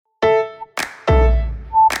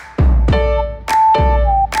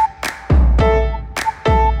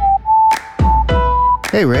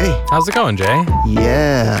Hey, Ray. How's it going, Jay?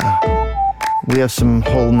 Yeah. We have some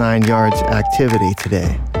whole 9 yards activity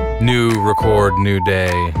today. New record, new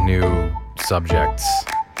day, new subjects.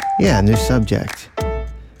 Yeah, new subject.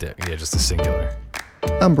 Yeah, just a singular.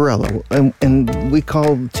 Umbrella. And we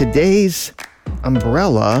call today's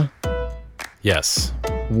umbrella Yes.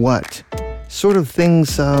 what? Sort of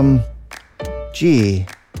things, when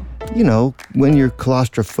you're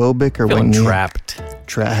claustrophobic or Feeling when trapped.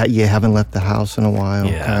 you haven't left the house in a while.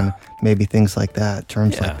 Yeah. Kind of, maybe things like that,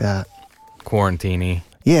 terms Yeah. like that. Quarantine-y.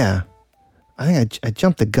 Yeah. I think I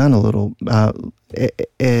jumped the gun a little.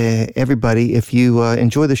 Everybody, if you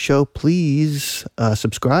enjoy the show, please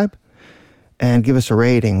subscribe and give us a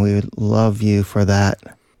rating. We would love you for that.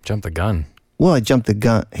 Jump the gun. Well, I jumped the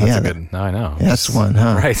gun. That's a good. No, I know. That's one,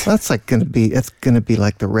 huh? Right. That's gonna be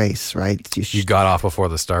like the race, right? You got off before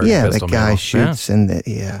the start. Yeah, the pistol guy middle. shoots Yeah. and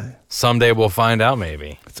yeah. Someday we'll find out,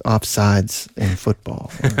 maybe. It's offsides in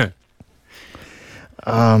football.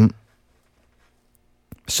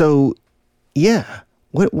 So, yeah.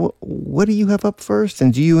 What do you have up first?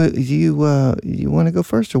 And do you want to go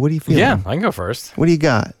first, or what do you feel? Yeah, I can go first. What do you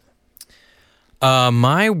got?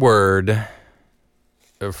 My word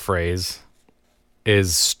or phrase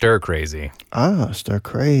is stir crazy. Ah, stir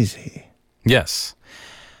crazy. Yes.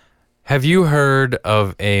 Have you heard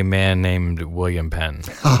of a man named William Penn?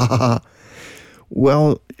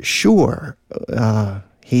 Well, sure.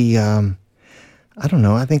 He, I don't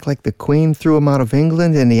know. I think like the Queen threw him out of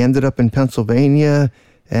England, and he ended up in Pennsylvania,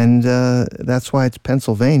 and that's why it's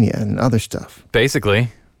Pennsylvania and other stuff. Basically,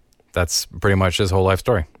 that's pretty much his whole life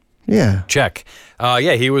story. Yeah. Check.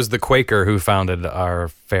 Yeah, he was the Quaker who founded our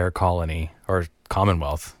fair colony, or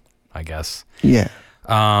Commonwealth, I guess. Yeah.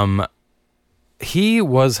 He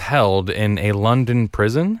was held in a London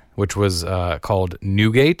prison, which was called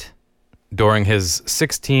Newgate, during his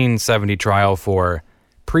 1670 trial for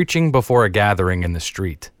preaching before a gathering in the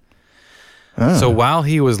street. Oh. So while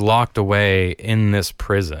he was locked away in this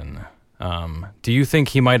prison, do you think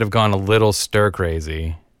he might have gone a little stir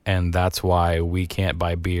crazy, and that's why we can't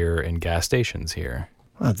buy beer in gas stations here?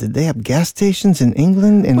 Wow, did they have gas stations in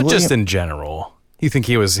England? Well, just in general. You think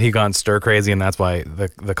he gone stir crazy, and that's why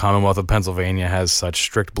the Commonwealth of Pennsylvania has such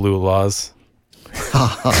strict blue laws?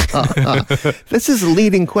 This is a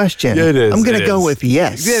leading question. Yeah, it is. I'm going to go with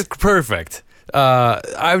yes. Yeah, perfect.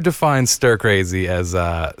 I've defined stir crazy as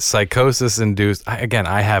psychosis induced. Again,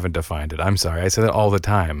 I haven't defined it. I'm sorry. I say that all the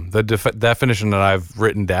time. The definition that I've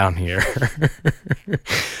written down here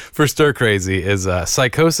for stir crazy is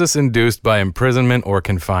psychosis induced by imprisonment or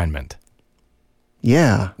confinement.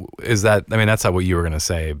 Yeah. Is that? I mean, that's not what you were going to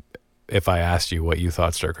say if I asked you what you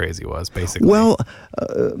thought stir crazy was, basically. Well,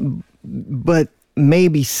 but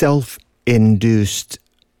maybe self-induced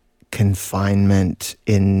confinement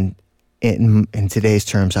in today's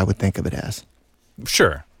terms, I would think of it as.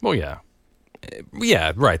 Sure. Well, yeah.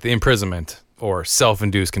 Yeah, right. The imprisonment or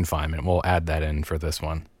self-induced confinement. We'll add that in for this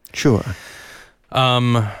one. Sure.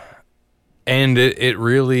 And it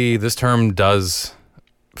really, this term does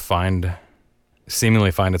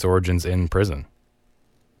seemingly find its origins in prison.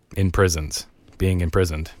 In prisons. Being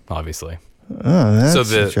imprisoned, obviously. Oh,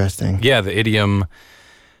 that's interesting. Yeah, the idiom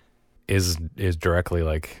is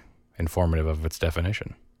directly informative of its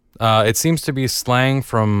definition. It seems to be slang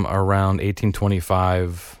from around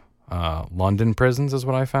 1825 London prisons is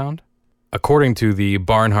what I found. According to the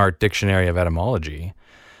Barnhart Dictionary of Etymology,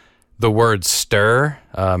 the word stir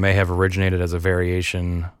may have originated as a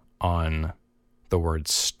variation on the word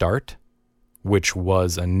start, which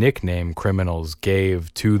was a nickname criminals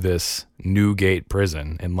gave to this Newgate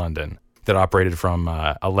prison in London that operated from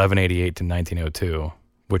 1188 to 1902,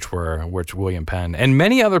 which William Penn and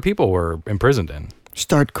many other people were imprisoned in.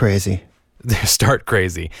 Start crazy. Start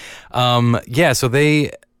crazy. Yeah, so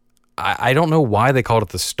I don't know why they called it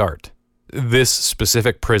the Start. This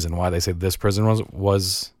specific prison, why they say this prison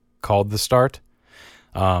was called the Start.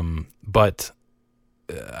 But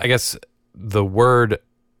I guess the word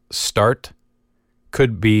start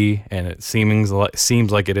could be, and it seems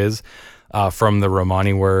like it is, from the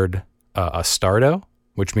Romani word astardo,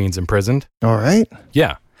 which means imprisoned. All right.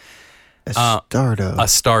 Yeah. Astardo.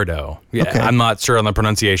 Astardo. Yeah, Okay. I'm not sure on the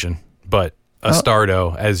pronunciation, but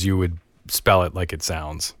astardo, as you would spell it like it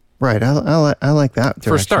sounds. Right. I like that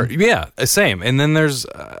direction. For start, yeah, same. And then there's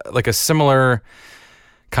like a similar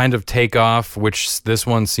kind of takeoff, which this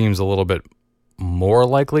one seems a little bit more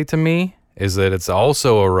likely to me, is that it's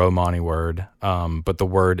also a Romani word, but the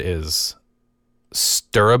word is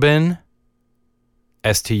Sturben,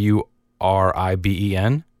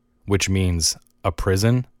 Sturriben, which means a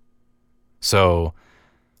prison. So,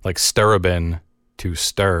 like Sturriben, to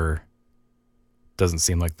stir doesn't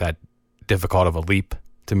seem like that difficult of a leap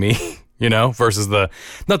to me, versus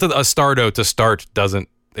not that a stardo to start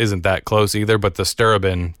isn't that close either, but the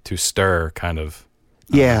stirabin to stir kind of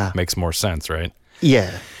makes more sense, right?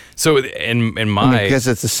 Yeah. So in my... because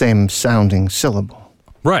it's the same sounding syllable.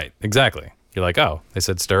 Right, exactly. You're like, oh, they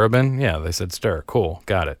said stirabin? Yeah, they said stir. Cool,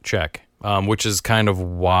 got it, check. Which is kind of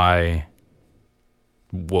why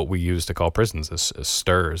what we used to call prisons is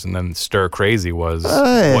stirs. And then stir crazy was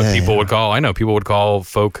what people would call... I know, people would call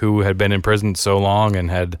folk who had been in prison so long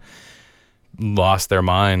and had lost their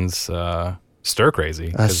minds stir crazy.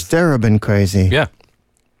 A stirabin crazy. Yeah.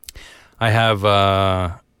 I have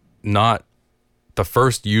not the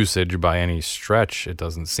first usage by any stretch, it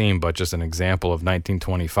doesn't seem, but just an example of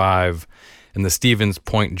 1925 in the Stevens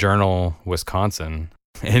Point Journal, Wisconsin.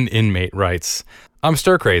 An inmate writes, "I'm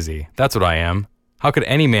stir crazy. That's what I am. How could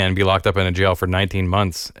any man be locked up in a jail for 19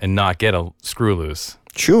 months and not get a screw loose?"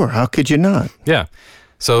 Sure, how could you not? Yeah.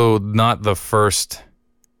 So not the first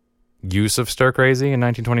use of stir crazy in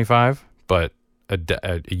 1925, but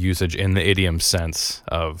a usage in the idiom sense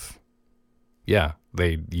of,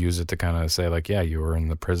 they use it to kind of say like, you were in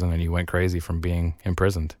the prison and you went crazy from being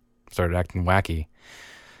imprisoned, started acting wacky,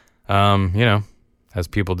 as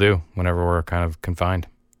people do whenever we're kind of confined.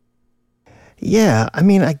 Yeah, I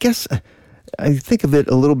mean, I guess I think of it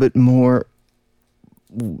a little bit more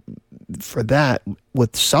for that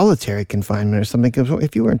with solitary confinement or something. Because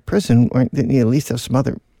if you were in prison, didn't you at least have some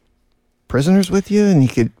other prisoners with you and you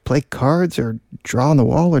could play cards or draw on the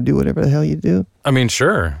wall or do whatever the hell you do? I mean,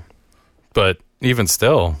 sure. But even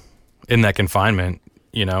still, in that confinement,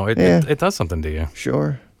 it does something to you.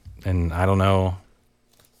 Sure. And I don't know,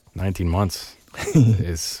 19 months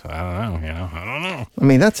is, I don't know. I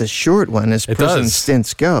mean, that's a short one as prison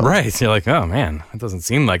stints go. Right. You're like, oh man, it doesn't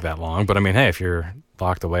seem like that long. But I mean, hey, if you're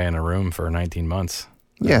locked away in a room for 19 months,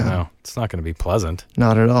 I don't know, it's not going to be pleasant.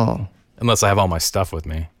 Not at all. Unless I have all my stuff with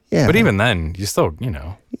me. Yeah. But even then, you still,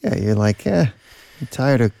 Yeah, you're like, I'm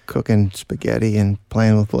tired of cooking spaghetti and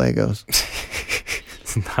playing with Legos.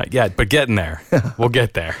 Not yet, but getting there. We'll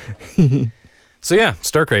get there. So yeah,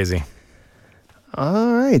 stir crazy.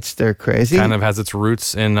 All right, stir crazy. Kind of has its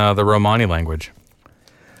roots in the Romani language.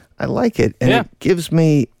 I like it. And it gives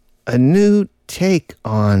me a new take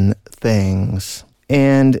on things.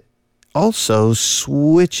 And also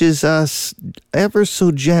switches us ever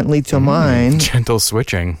so gently to mine. Gentle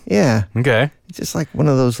switching. Yeah. Okay. It's just like one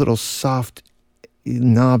of those little soft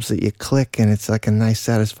knobs that you click, and it's like a nice,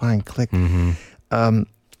 satisfying click. Mm-hmm.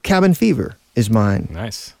 Cabin fever is mine.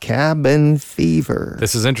 Nice. Cabin fever.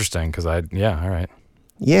 This is interesting because all right.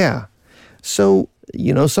 Yeah. So,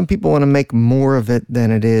 some people want to make more of it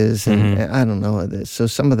than it is, and I don't know this. So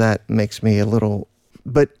some of that makes me a little...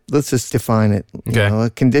 But let's just define it. Okay. A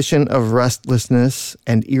condition of restlessness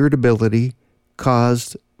and irritability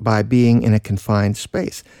caused by being in a confined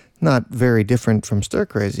space. Not very different from stir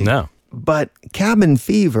crazy. No. But cabin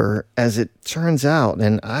fever, as it turns out,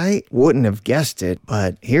 and I wouldn't have guessed it,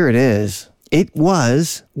 but here it is. It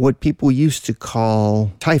was what people used to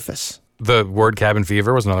call typhus. The word cabin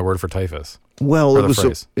fever was another word for typhus. Well, it was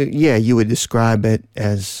phrase. You would describe it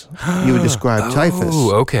as typhus.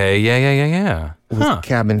 Oh, okay. Yeah. With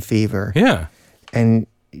cabin fever. Yeah. And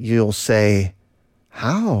you'll say,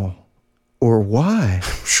 how or why?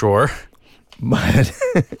 Sure. But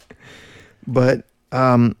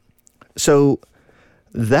so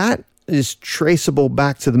that is traceable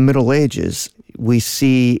back to the Middle Ages. We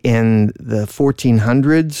see in the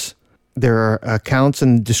 1400s, there are accounts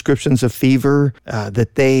and descriptions of fever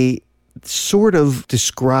that they sort of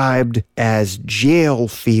described as jail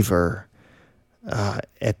fever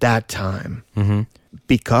at that time,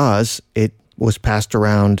 because it was passed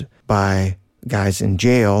around by guys in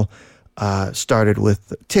jail, started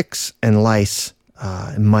with ticks and lice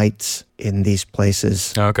and mites in these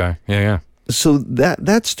places. Okay, yeah. So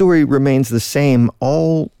that story remains the same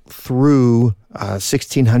all through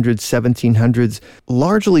 1600s, 1700s,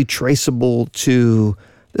 largely traceable to,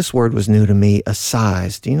 this word was new to me,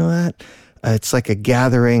 assize. Do you know that? It's like a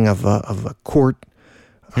gathering of a court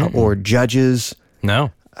or judges.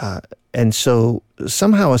 No. And so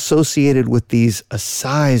somehow associated with these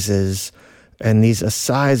assizes and these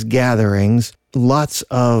assize gatherings, lots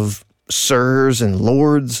of sirs and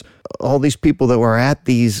lords, all these people that were at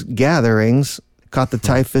these gatherings caught the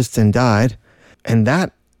typhus and died. And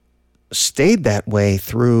that stayed that way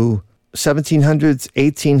through 1700s,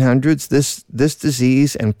 1800s, this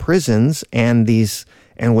disease and prisons and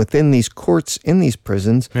within these courts in these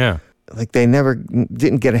prisons. Yeah. Like they never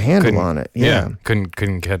didn't get a handle on it. Yeah. Couldn't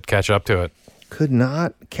catch up to it. Could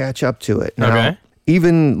not catch up to it. Now, Okay.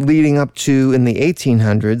 Even leading up to in the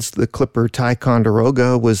 1800s, the clipper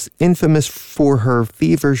Ticonderoga was infamous for her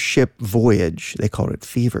fever ship voyage. They called it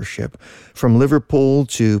fever ship, from Liverpool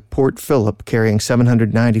to Port Phillip, carrying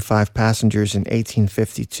 795 passengers in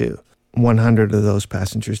 1852. 100 of those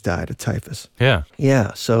passengers died of typhus. Yeah.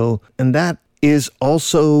 Yeah, so, and that is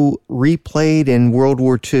also replayed in World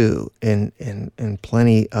War II in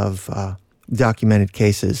plenty of documented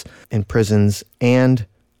cases in prisons and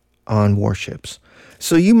on warships.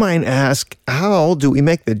 So you might ask, how do we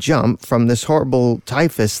make the jump from this horrible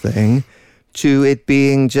typhus thing to it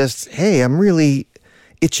being just, hey, I'm really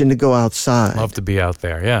itching to go outside. Love to be out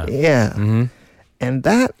there, yeah. Yeah. Mm-hmm. And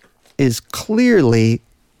that is clearly,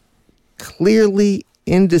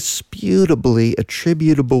 indisputably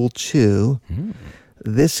attributable to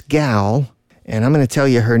this gal, and I'm going to tell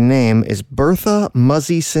you her name is Bertha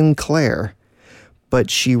Muzzy Sinclair, but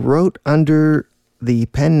she wrote under the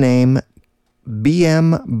pen name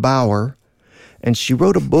B.M. Bauer, and she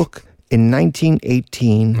wrote a book in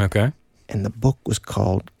 1918. Okay. And the book was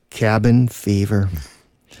called Cabin Fever.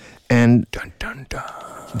 And Dun, dun, dun.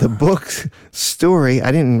 the book's story,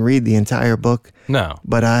 I didn't read the entire book. No.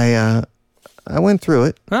 But I went through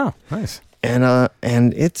it. Oh, nice.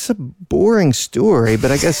 And it's a boring story,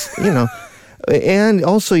 but I guess, and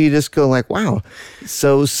also you just go like, wow.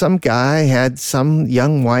 So some guy had some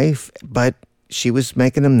young wife, but she was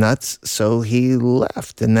making him nuts, so he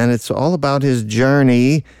left. And then it's all about his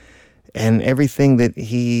journey and everything that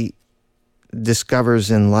he discovers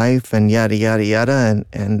in life and yada, yada, yada.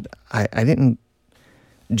 And I didn't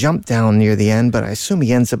jump down near the end, but I assume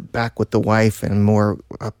he ends up back with the wife and more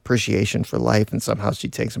appreciation for life, and somehow she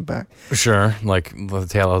takes him back. Sure, like the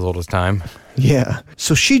tale as old as time. Yeah.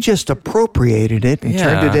 So she just appropriated it and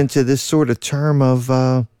turned it into this sort of term of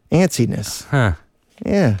antsiness. Huh.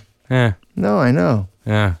 Yeah. Yeah. No, I know.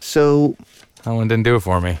 Yeah. So, That one didn't do it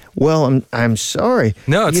for me. well, I'm sorry.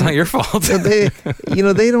 No, it's not your fault. They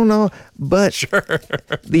don't know. But Sure.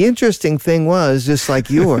 the interesting thing was, just like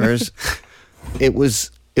yours, it was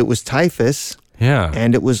typhus, Yeah.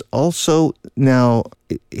 and it was also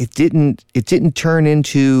it didn't turn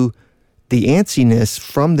into the antsiness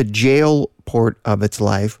from the jail part of its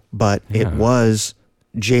life, but it was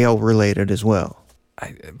jail related as well.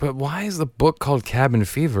 But why is the book called Cabin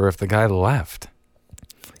Fever if the guy left?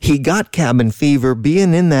 He got cabin fever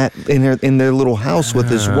being in their little house with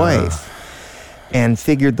his wife, and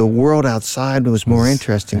figured the world outside was more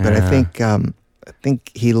interesting. But I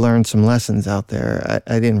think he learned some lessons out there.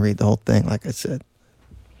 I didn't read the whole thing, like I said.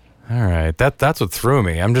 All right, that's what threw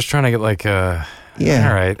me. I'm just trying to get like a. Yeah.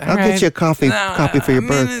 All right. I'll get you a copy for your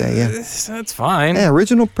birthday. Yeah. That's fine. Yeah,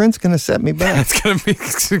 original print's gonna set me back. It's going to be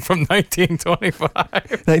from 1925.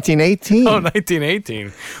 1918. Oh,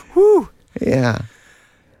 1918. Whew. Yeah.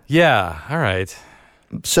 Yeah. All right.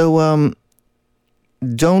 So,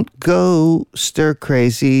 don't go stir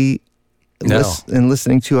crazy and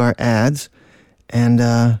listening to our ads,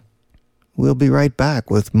 and we'll be right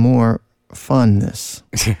back with more funness.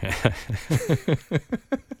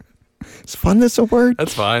 Is funness a word?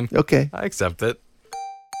 That's fine. Okay. I accept it.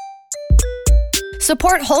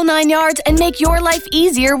 Support Whole 9 Yards and make your life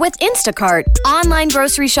easier with Instacart. Online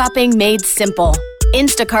grocery shopping made simple.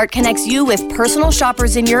 Instacart connects you with personal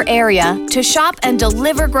shoppers in your area to shop and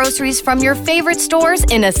deliver groceries from your favorite stores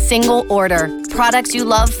in a single order. Products you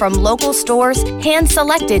love from local stores,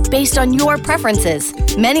 hand-selected based on your preferences.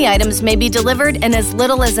 Many items may be delivered in as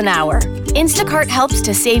little as an hour. Instacart helps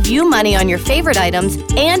to save you money on your favorite items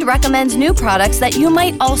and recommends new products that you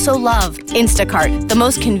might also love. Instacart, the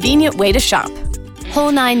most convenient way to shop.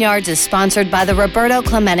 Whole 9 Yards is sponsored by the Roberto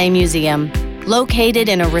Clemente Museum. Located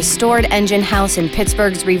in a restored engine house in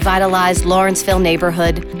Pittsburgh's revitalized Lawrenceville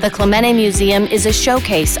neighborhood, the Clemente Museum is a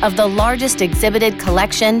showcase of the largest exhibited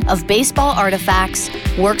collection of baseball artifacts,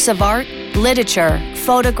 works of art, literature,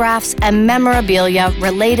 photographs, and memorabilia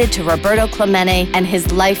related to Roberto Clemente and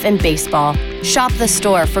his life in baseball. Shop the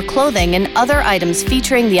store for clothing and other items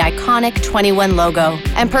featuring the iconic 21 logo,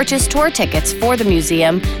 and purchase tour tickets for the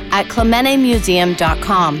museum at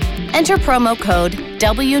ClementeMuseum.com. Enter promo code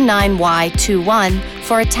W9Y21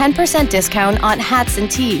 for a 10% discount on hats and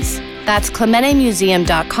tees. That's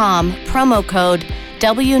ClementeMuseum.com, promo code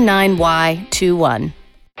W9Y21.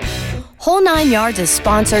 Whole 9 Yards is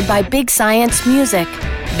sponsored by Big Science Music.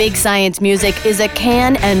 Big Science Music is a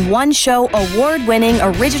Cannes and one-show award-winning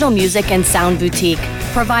original music and sound boutique,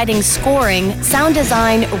 providing scoring, sound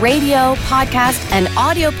design, radio, podcast, and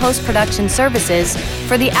audio post-production services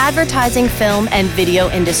for the advertising, film, and video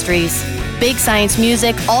industries. Big Science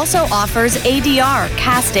Music also offers ADR,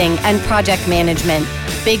 casting, and project management.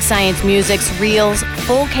 Big Science Music's reels,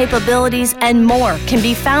 full capabilities, and more can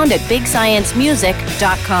be found at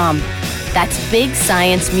bigsciencemusic.com. That's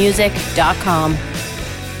bigsciencemusic.com.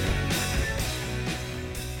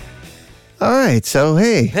 All right, so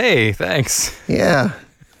hey. Hey, thanks. Yeah.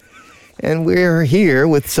 And we're here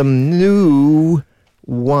with some new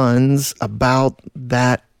ones about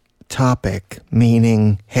that topic,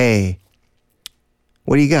 meaning, hey,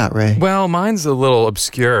 what do you got, Ray? Well, mine's a little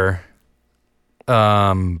obscure,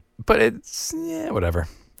 but it's, whatever.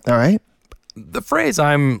 All right. The phrase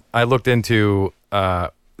I looked into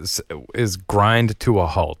is grind to a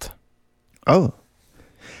halt. Oh.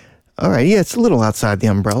 All right. Yeah, it's a little outside the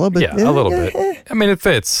umbrella, but Yeah, a little bit. I mean, it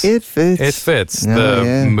fits. It fits. It fits No, the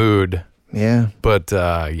yeah. mood. Yeah. But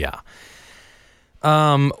yeah.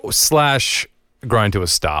 Slash grind to a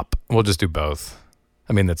stop. We'll just do both.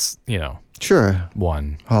 I mean, that's, Sure.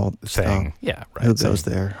 one Halt. thing. Stop. Yeah, right. Who goes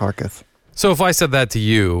there? Harketh. So if I said that to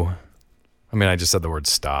you, I mean, I just said the word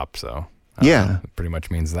stop, so Yeah. it pretty much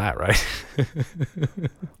means that, right?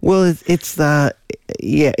 Well, it's the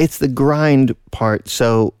grind part.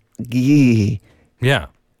 So, Yeah.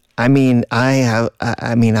 I mean, I'm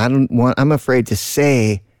afraid to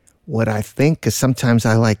say what I think because sometimes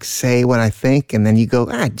I say what I think and then you go,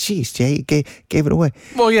 geez, Jay, you gave it away.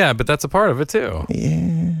 Well, yeah, but that's a part of it too. Yeah.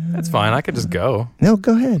 That's fine. I could just go. No,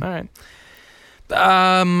 go ahead. All right.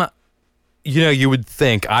 I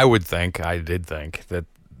did think that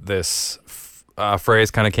this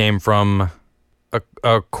phrase kind of came from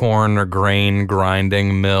a corn or grain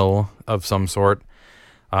grinding mill of some sort,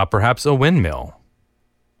 perhaps a windmill.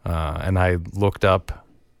 And I looked up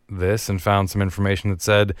this and found some information that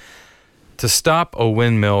said to stop a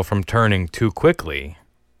windmill from turning too quickly,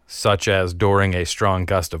 such as during a strong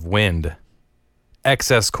gust of wind,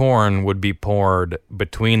 excess corn would be poured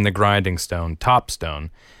between the grinding stone, top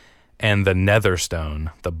stone, and the nether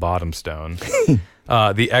stone, the bottom stone.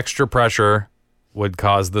 The extra pressure would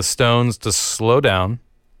cause the stones to slow down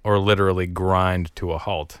or literally grind to a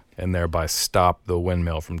halt and thereby stop the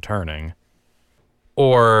windmill from turning.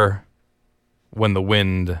 Or when the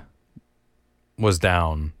wind was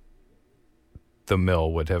down, the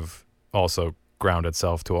mill would have also ground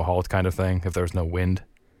itself to a halt kind of thing if there was no wind.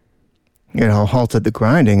 Halted the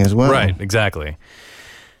grinding as well. Right, exactly.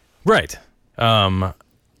 Right.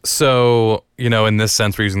 So, in this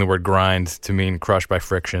sense, we're using the word grind to mean crushed by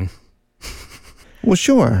friction. Well,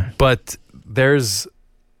 sure. But there's,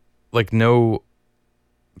 no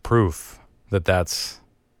proof that that's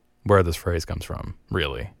where this phrase comes from,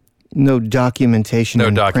 really. No documentation. No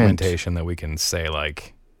in print. documentation that we can say,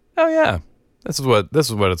 oh, yeah, this is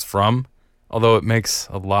what it's from. Although it makes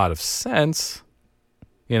a lot of sense,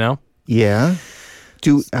 Yeah.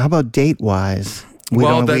 How about date-wise? We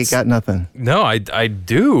got nothing. No, I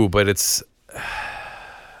do, but it's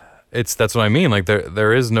that's what I mean.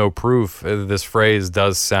 There is no proof. This phrase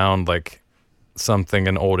does sound like something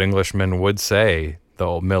an old Englishman would say. The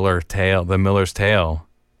old miller's tale in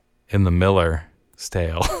the miller's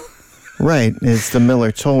tale. Right. It's the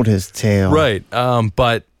miller told his tale. Right.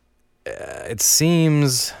 But it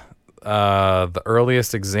seems the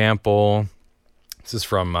earliest example. This is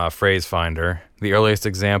from Phrase Finder. The earliest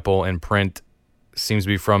example in print seems to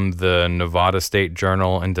be from the Nevada State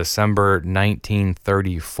Journal in December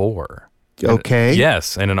 1934. Okay.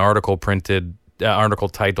 Yes, and an article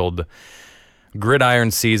titled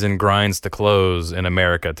 "Gridiron Season Grinds to Close in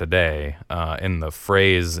America Today." And the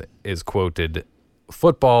phrase is quoted,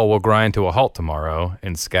 "Football will grind to a halt tomorrow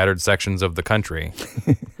in scattered sections of the country."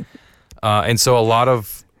 And so a lot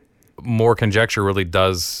of more conjecture really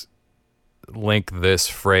does link this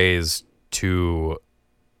phrase to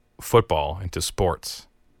football and to sports,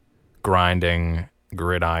 grinding,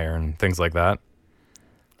 gridiron, things like that.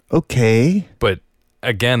 Okay. But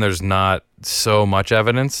again, there's not so much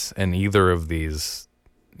evidence in either of these,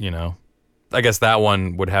 I guess that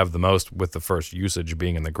one would have the most with the first usage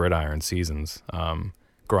being in the gridiron seasons,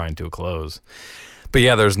 grind to a close. But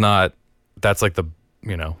yeah, there's not, that's what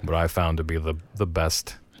I found to be the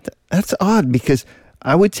best. That's odd because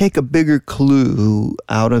I would take a bigger clue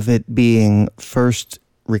out of it being first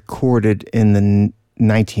recorded in the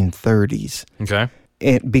 1930s. Okay.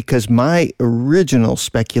 Because my original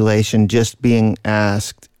speculation, just being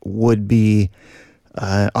asked, would be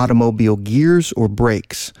automobile gears or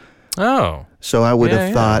brakes. Oh. So I would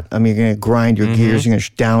have thought, you're going to grind your gears, you're going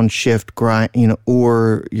to downshift, grind,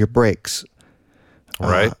 or your brakes.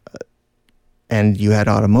 Right. And you had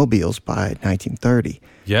automobiles by 1930.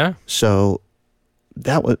 Yeah. So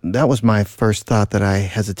that was my first thought that I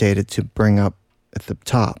hesitated to bring up at the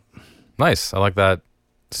top. Nice. I like that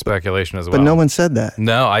speculation as well. But no one said that.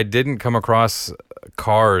 No, I didn't come across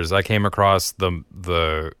cars. I came across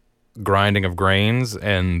the grinding of grains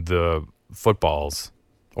and the footballs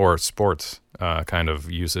or sports kind of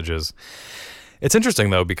usages. It's interesting,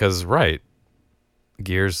 though, because, right,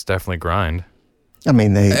 gears definitely grind. I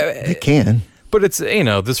mean, they can. But it's,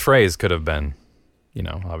 this phrase could have been,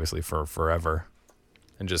 obviously for forever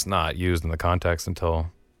and just not used in the context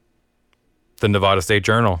until the Nevada State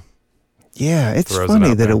Journal. Yeah, it's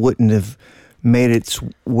funny that it wouldn't have made its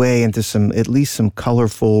way into at least some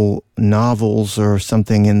colorful novels or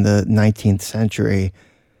something in the 19th century.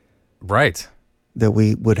 Right. That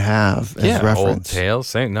we would have as reference. Old tales.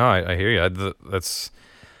 Same. No, I hear you.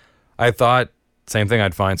 I thought same thing.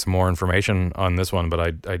 I'd find some more information on this one, but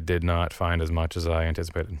I did not find as much as I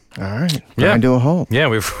anticipated. All right. Grind to a halt. Yeah,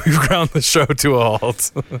 we've ground the show to a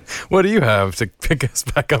halt. What do you have to pick us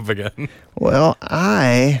back up again? Well,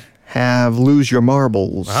 I have Lose Your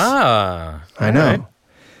Marbles. I know. Right.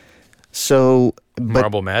 So,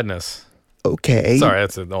 Marble Madness. Okay. Sorry,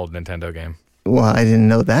 that's an old Nintendo game. Well, I didn't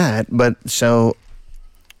know that, but so,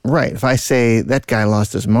 right, if I say that guy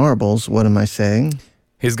lost his marbles, what am I saying?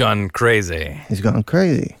 He's gone crazy. He's gone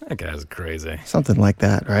crazy. That guy's crazy. Something like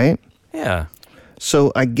that, right? Yeah.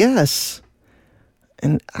 So I guess,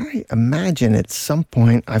 and I imagine at some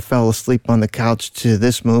point I fell asleep on the couch to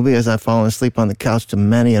this movie as I've fallen asleep on the couch to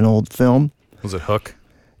many an old film. Was it Hook?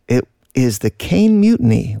 It is The Caine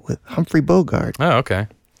Mutiny with Humphrey Bogart. Oh, okay.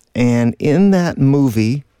 And in that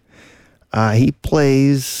movie, he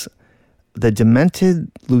plays the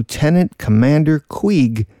demented Lieutenant Commander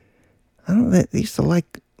Queeg. I don't know, they used to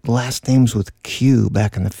like last names with Q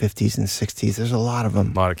back in the 50s and 60s. There's a lot of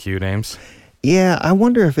them. A lot of Q names. Yeah, I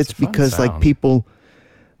wonder if it's because like people,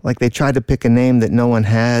 like they tried to pick a name that no one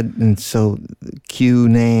had, and so Q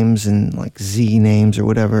names and like Z names or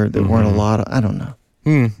whatever, there weren't a lot of, I don't know.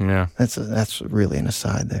 Yeah. That's really an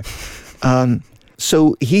aside there.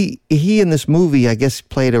 So he in this movie, I guess,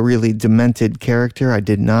 played a really demented character. I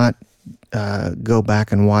did not go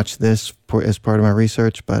back and watch this as part of my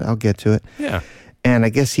research, but I'll get to it. Yeah. And I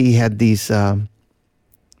guess he had these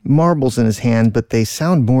marbles in his hand, but they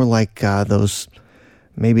sound more like those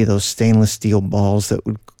stainless steel balls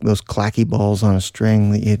those clacky balls on a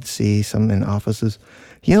string that you'd see some in offices.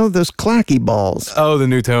 You know, those clacky balls. Oh, the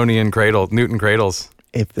Newton cradles.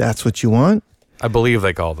 If that's what you want. I believe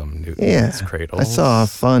they call them Newton's cradles. I saw a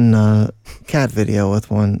fun cat video with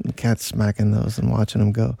one cat smacking those and watching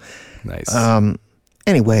them go. Nice.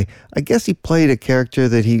 Anyway, I guess he played a character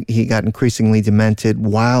that he got increasingly demented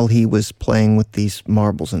while he was playing with these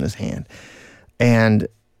marbles in his hand. And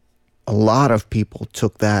a lot of people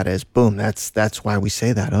took that as, boom, that's why we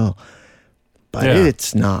say that. Oh, but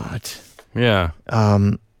it's not. Yeah.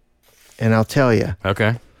 And I'll tell you.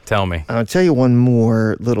 Okay. Tell me. I'll tell you one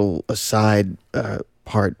more little aside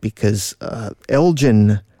part, because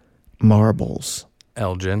Elgin marbles.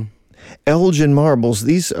 Elgin marbles.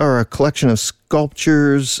 These are a collection of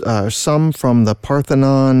sculptures, some from the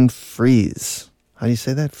Parthenon frieze. How do you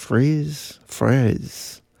say that? Frieze?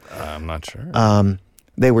 I'm not sure.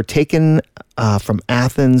 They were taken from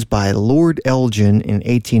Athens by Lord Elgin in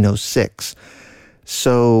 1806.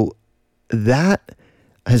 So that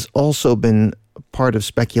has also been part of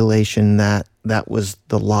speculation that was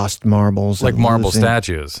the lost marbles. Like marble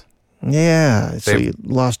statues. Yeah. So you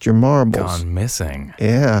lost your marbles. Gone missing.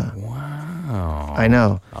 Yeah. Wow. I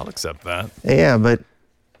know. I'll accept that. Yeah, but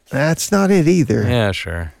that's not it either. Yeah,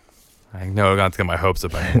 sure. I know I got to get my hopes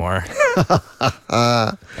up anymore.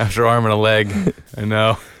 After arm and a leg, I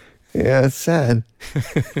know. Yeah, it's sad.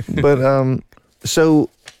 But so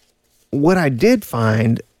what I did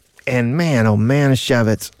find, and man, oh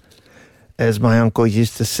Manischewitz, as my uncle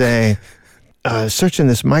used to say, searching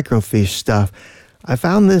this microfiche stuff, I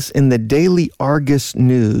found this in the Daily Argus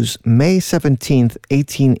News, May 17th,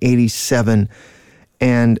 1887.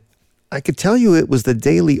 And I could tell you it was the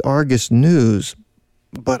Daily Argus News,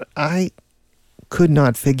 but I could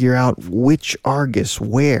not figure out which Argus,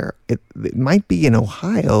 where. It might be in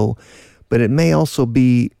Ohio, but it may also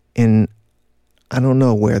be in, I don't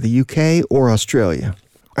know where, the UK or Australia.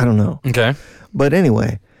 I don't know. Okay. But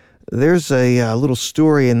anyway, there's a little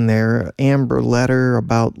story in there, Amber Letter,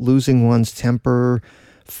 about losing one's temper,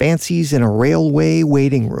 fancies in a railway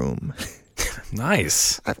waiting room.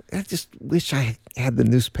 Nice. I just wish I had the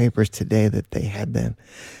newspapers today that they had then.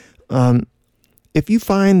 If you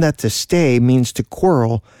find that to stay means to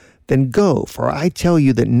quarrel, then go, for I tell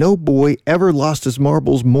you that no boy ever lost his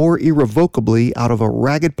marbles more irrevocably out of a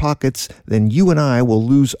ragged pockets than you and I will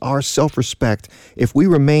lose our self-respect if we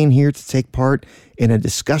remain here to take part in a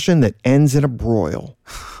discussion that ends in a broil.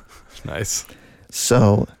 Nice.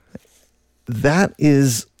 So that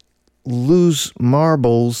is loose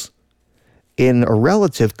marbles in a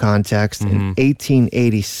relative context in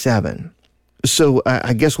 1887. So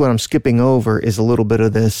I guess what I'm skipping over is a little bit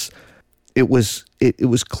of this. It was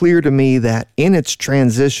clear to me that in its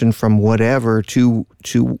transition from whatever to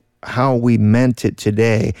how we meant it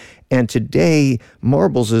today, and today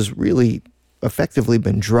marbles has really effectively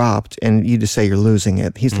been dropped, and you just say you're losing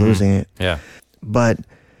it. He's losing it. Yeah. But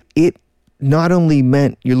it not only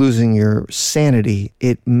meant you're losing your sanity,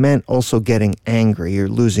 it meant also getting angry. You're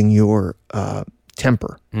losing your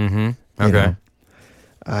temper. Mm-hmm. Okay. You know?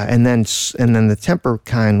 And then the temper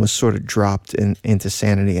kind was sort of dropped into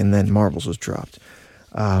sanity, and then marbles was dropped.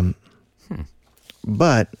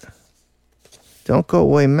 But don't go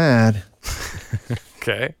away mad.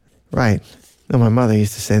 Okay. Right. No, my mother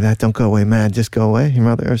used to say that. Don't go away mad. Just go away. Your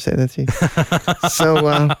mother ever say that to you? So,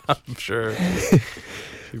 I'm sure. She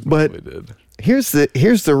but probably did. here's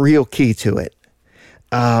the real key to it.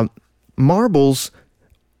 Marbles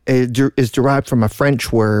is derived from a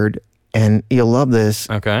French word, and you'll love this.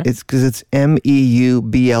 Okay. It's because it's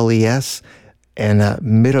Meubles and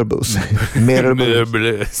Mirabels.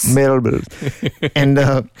 And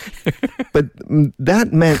but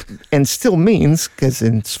that meant, and still means, because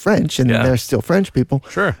it's French and they're still French people.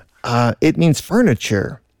 Sure. It means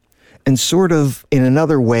furniture, and sort of in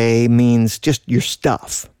another way means just your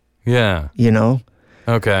stuff. Yeah. You know.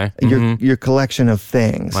 Okay. Your collection of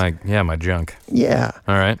things. My junk. Yeah.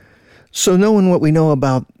 All right. So knowing what we know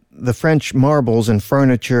about the French marbles and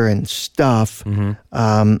furniture and stuff,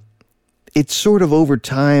 it sort of over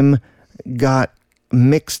time got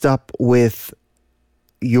mixed up with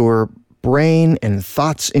your brain and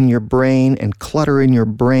thoughts in your brain and clutter in your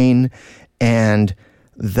brain, and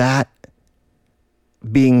that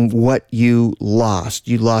being what you lost.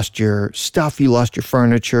 You lost your stuff, you lost your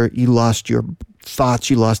furniture, you lost your thoughts,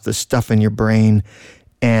 you lost the stuff in your brain,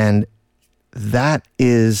 and that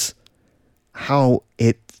is how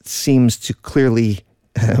it seems to clearly,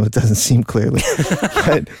 it doesn't seem clearly,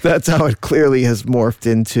 but that's how it clearly has morphed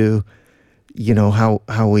into, you know,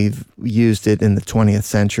 how we've used it in the 20th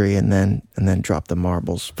century, and then dropped the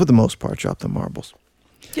marbles. For the most part, dropped the marbles.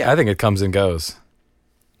 Yeah, I think it comes and goes.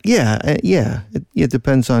 Yeah. It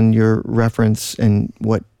depends on your reference and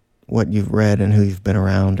what you've read and who you've been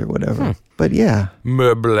around or whatever. But yeah.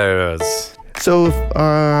 Meubles. So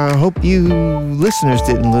hope you listeners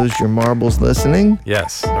didn't lose your marbles listening.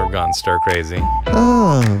 Yes, or gone stir crazy.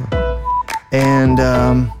 Oh. And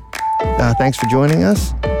thanks for joining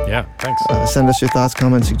us. Yeah, thanks. Send us your thoughts,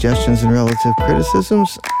 comments, suggestions, and relative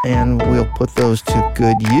criticisms, and we'll put those to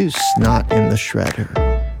good use, not in the shredder.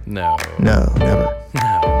 No. No, never.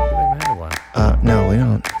 No, we don't have one. No, we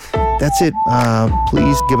don't. That's it.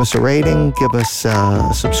 Please give us a rating, give us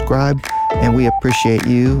a subscribe, and we appreciate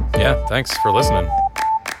you. Yeah, thanks for listening.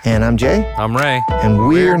 And I'm Jay. I'm Ray. And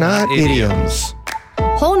we're not idioms.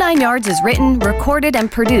 Whole 9 Yards is written, recorded,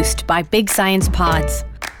 and produced by Big Science Pods.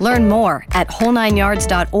 Learn more at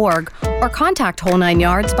whole9yards.org or contact Whole 9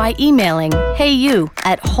 Yards by emailing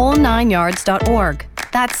heyu@whole9yards.org.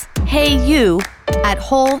 That's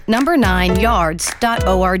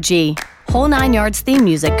heyu@whole9yards.org. Whole 9 Yards theme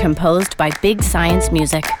music composed by Big Science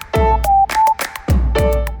Music.